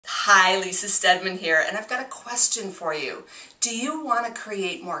Hi, Lisa Steadman here, and I've got a question for you. Do you want to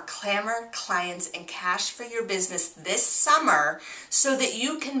create more Clamor, clients, and cash for your business this summer so that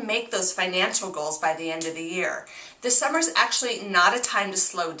you can make those financial goals by the end of the year? The summer's actually not a time to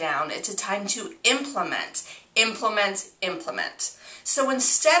slow down. It's a time to implement. So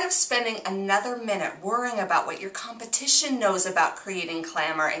instead of spending another minute worrying about what your competition knows about creating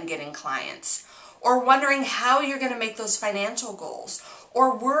Clamor and getting clients, or wondering how you're going to make those financial goals,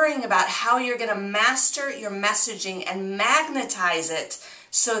 or worrying about how you're going to master your messaging and magnetize it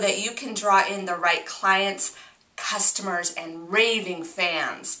so that you can draw in the right clients, customers, and raving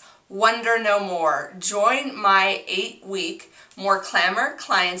fans. Wonder no more. Join my 8-week More Clamor,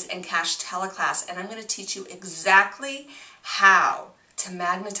 Clients, and Cash teleclass, and I'm going to teach you exactly how to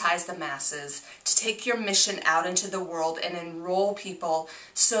magnetize the masses, to take your mission out into the world and enroll people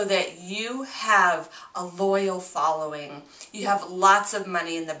so that you have a loyal following. You have lots of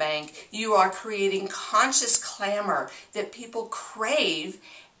money in the bank. You are creating conscious clamor that people crave,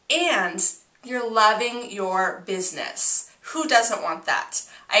 and you're loving your business. Who doesn't want that?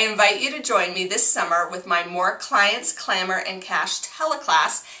 I invite you to join me this summer with my More Clients, Clamor, and Cash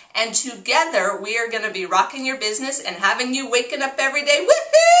teleclass, and together we are going to be rocking your business and having you waking up every day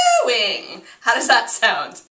woohooing. How does that sound?